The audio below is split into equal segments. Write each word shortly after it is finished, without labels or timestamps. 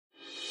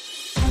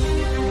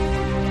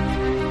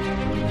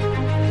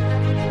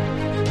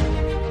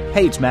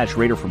Hey, it's Matt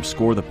Schrader from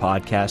Score the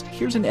Podcast.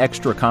 Here's an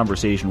extra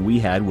conversation we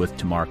had with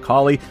Tamar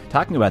Colley,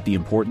 talking about the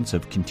importance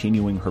of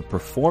continuing her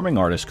performing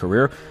artist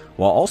career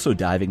while also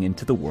diving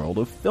into the world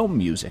of film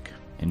music.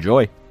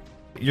 Enjoy.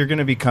 You're going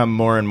to become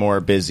more and more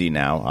busy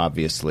now,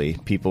 obviously.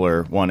 People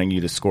are wanting you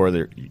to score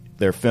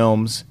their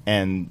films,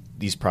 and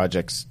these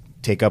projects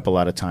take up a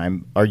lot of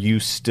time. Are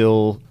you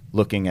still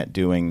looking at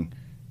doing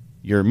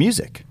your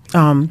music?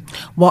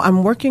 Well,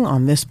 I'm working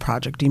on this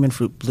project, Demon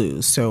Fruit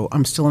Blues, so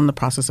I'm still in the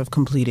process of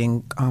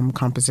completing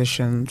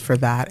composition for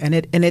that, and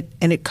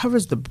it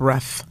covers the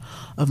breadth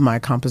of my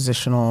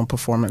compositional and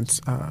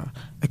performance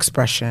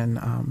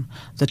expression.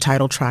 The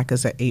title track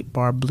is an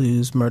 8-bar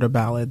blues murder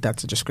ballad.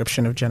 That's a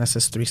description of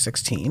Genesis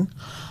 3:16.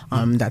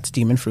 That's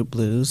Demon Fruit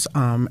Blues,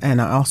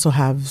 and I also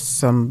have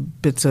some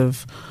bits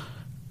of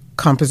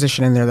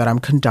composition in there that I'm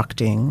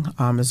conducting,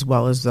 as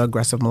well as the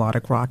aggressive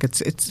melodic rock.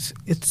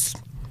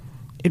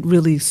 It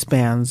really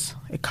spans.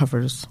 It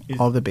covers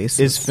all the bases.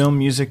 Is film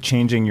music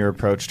changing your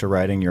approach to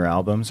writing your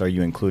albums? Are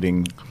you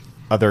including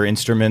other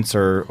instruments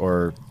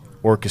or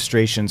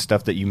orchestration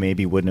stuff that you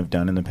maybe wouldn't have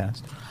done in the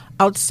past?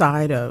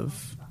 Outside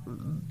of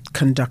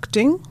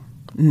conducting,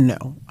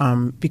 no,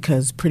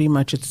 because pretty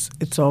much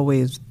it's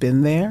always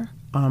been there.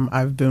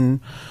 I've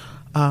been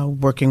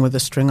working with a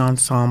string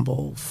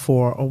ensemble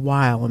for a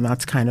while, and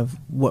that's kind of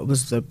what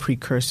was the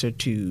precursor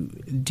to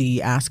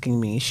Dee asking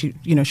me. She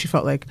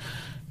felt like,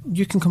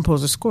 you can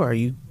compose a score.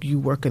 You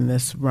work in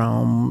this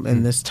realm,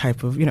 in this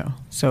type of,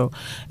 So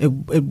it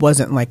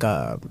wasn't like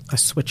a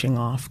switching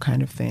off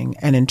kind of thing.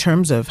 And in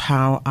terms of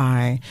how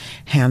I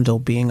handle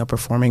being a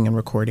performing and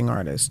recording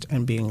artist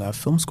and being a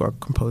film score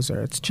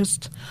composer, it's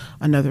just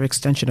another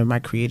extension of my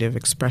creative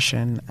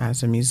expression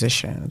as a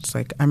musician. It's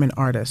like I'm an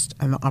artist,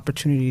 and the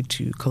opportunity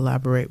to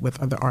collaborate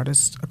with other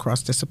artists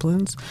across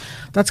disciplines,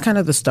 that's kind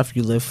of the stuff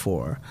you live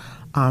for.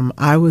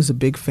 I was a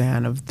big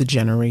fan of the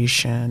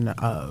generation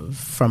of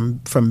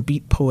from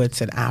beat poets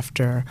and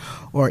after,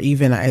 or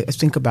even I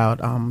think about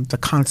the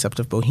concept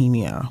of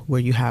Bohemia, where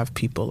you have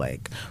people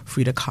like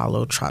Frida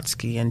Kahlo,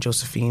 Trotsky, and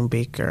Josephine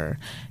Baker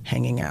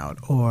hanging out,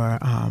 or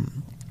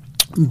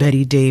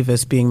Betty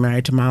Davis being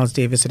married to Miles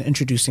Davis and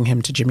introducing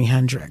him to Jimi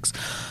Hendrix.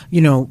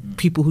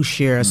 People who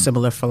share a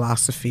similar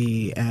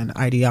philosophy and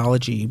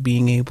ideology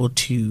being able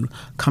to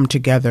come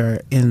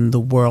together in the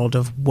world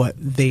of what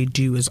they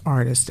do as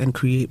artists and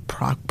create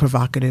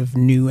provocative,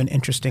 new, and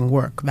interesting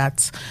work.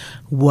 That's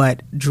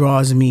what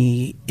draws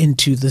me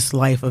into this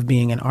life of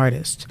being an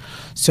artist.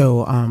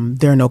 So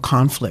there are no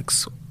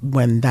conflicts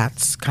when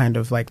that's kind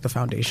of like the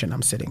foundation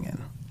I'm sitting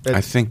in.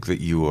 I think that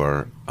you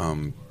are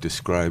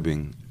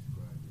describing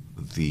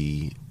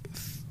the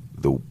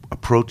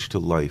approach to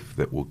life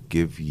that will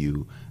give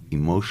you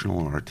emotional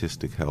and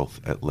artistic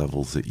health at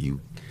levels that you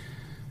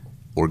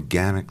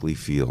organically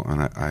feel.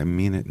 And I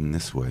mean it in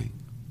this way.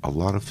 A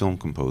lot of film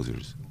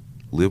composers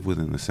live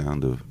within the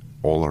sound of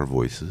all our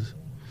voices,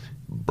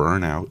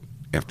 burn out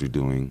after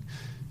doing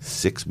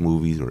 6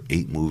 movies or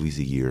 8 movies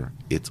a year.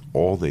 It's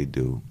all they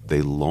do.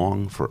 They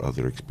long for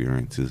other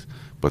experiences,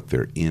 but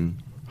they're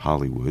in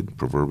Hollywood,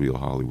 proverbial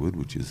Hollywood,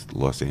 which is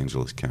Los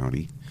Angeles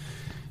County.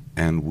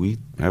 And we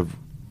have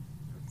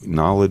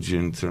knowledge,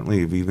 and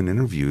certainly have even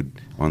interviewed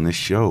on this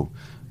show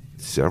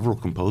several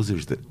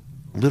composers that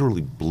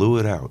literally blew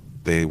it out.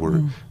 They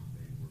were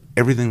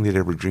everything they'd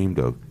ever dreamed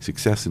of.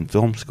 Success in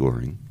film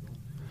scoring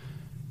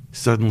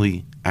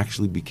suddenly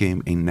actually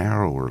became a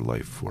narrower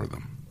life for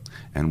them.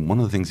 And one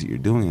of the things that you're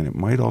doing, and it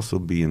might also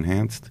be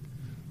enhanced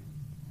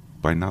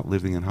by not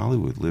living in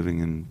Hollywood, living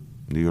in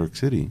New York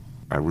City.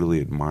 I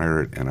really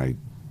admire it, and I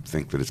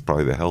think that it's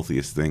probably the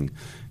healthiest thing,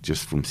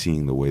 just from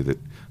seeing the way that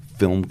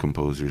film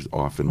composers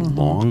often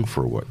long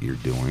for what you're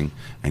doing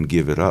and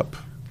give it up.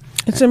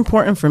 It's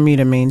important for me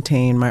to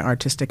maintain my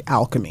artistic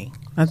alchemy.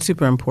 That's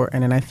super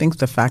important. And I think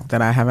the fact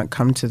that I haven't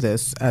come to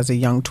this as a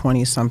young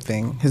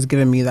 20-something has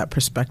given me that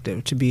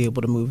perspective to be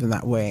able to move in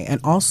that way. And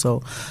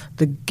also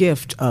the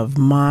gift of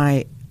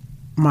my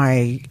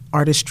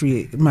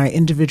artistry, my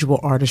individual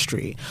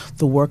artistry,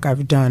 the work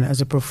I've done as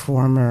a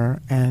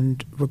performer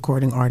and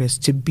recording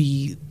artist, to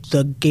be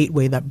the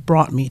gateway that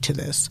brought me to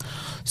this,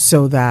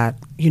 so that,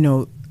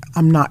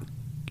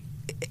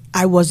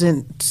 I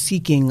wasn't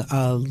seeking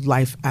a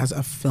life as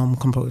a film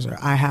composer.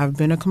 I have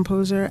been a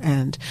composer,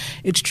 and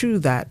it's true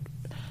that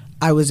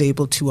I was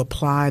able to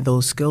apply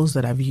those skills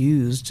that I've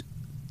used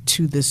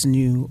to this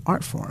new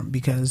art form,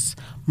 because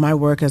my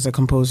work as a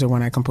composer,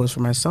 when I compose for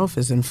myself,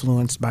 is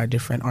influenced by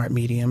different art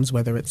mediums,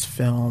 whether it's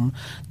film,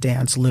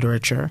 dance,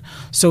 literature.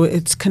 So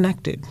it's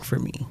connected for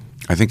me.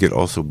 I think it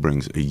also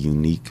brings a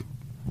unique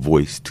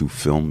voice to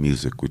film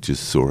music, which is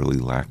sorely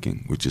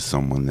lacking, which is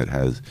someone that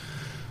has,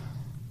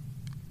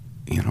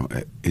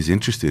 is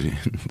interested in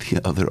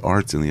the other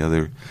arts and the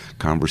other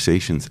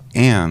conversations.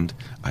 And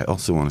I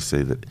also want to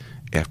say that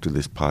after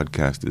this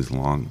podcast is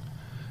long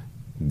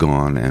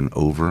gone and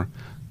over,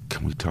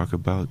 can we talk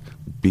about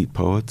beat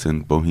poets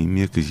and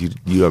Bohemia? Because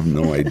you have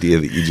no idea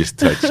that you just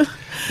touched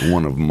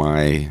one of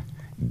my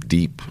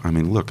deep... I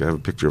mean, look, I have a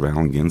picture of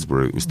Allen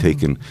Ginsberg. It was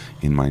taken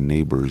in my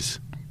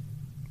neighbor's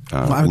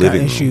I've got living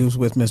room. issues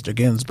with Mr.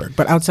 Ginsburg,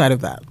 but outside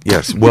of that,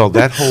 Yes, well,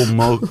 that whole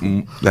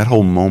that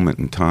whole moment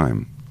in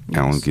time,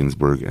 Allen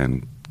Ginsberg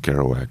and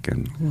Kerouac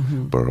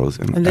and Burroughs,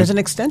 and there's an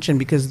extension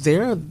because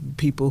they're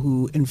people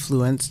who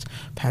influenced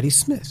Patti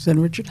Smith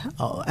and Richard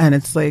Hell, and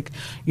it's like,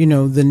 you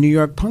know, the New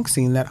York punk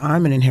scene that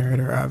I'm an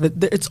inheritor of.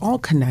 It's all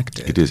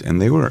connected. It is, and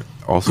they were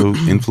also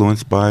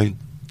influenced by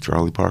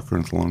Charlie Parker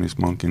and Thelonious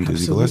Monk and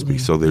Dizzy Gillespie.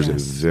 So there's a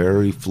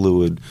very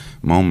fluid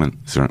moment,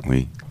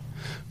 certainly,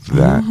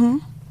 that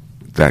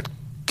that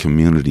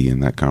community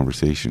and that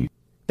conversation.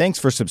 Thanks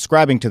for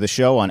subscribing to the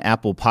show on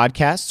Apple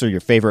Podcasts or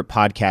your favorite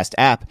podcast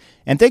app.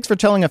 And thanks for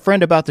telling a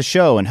friend about the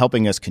show and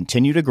helping us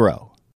continue to grow.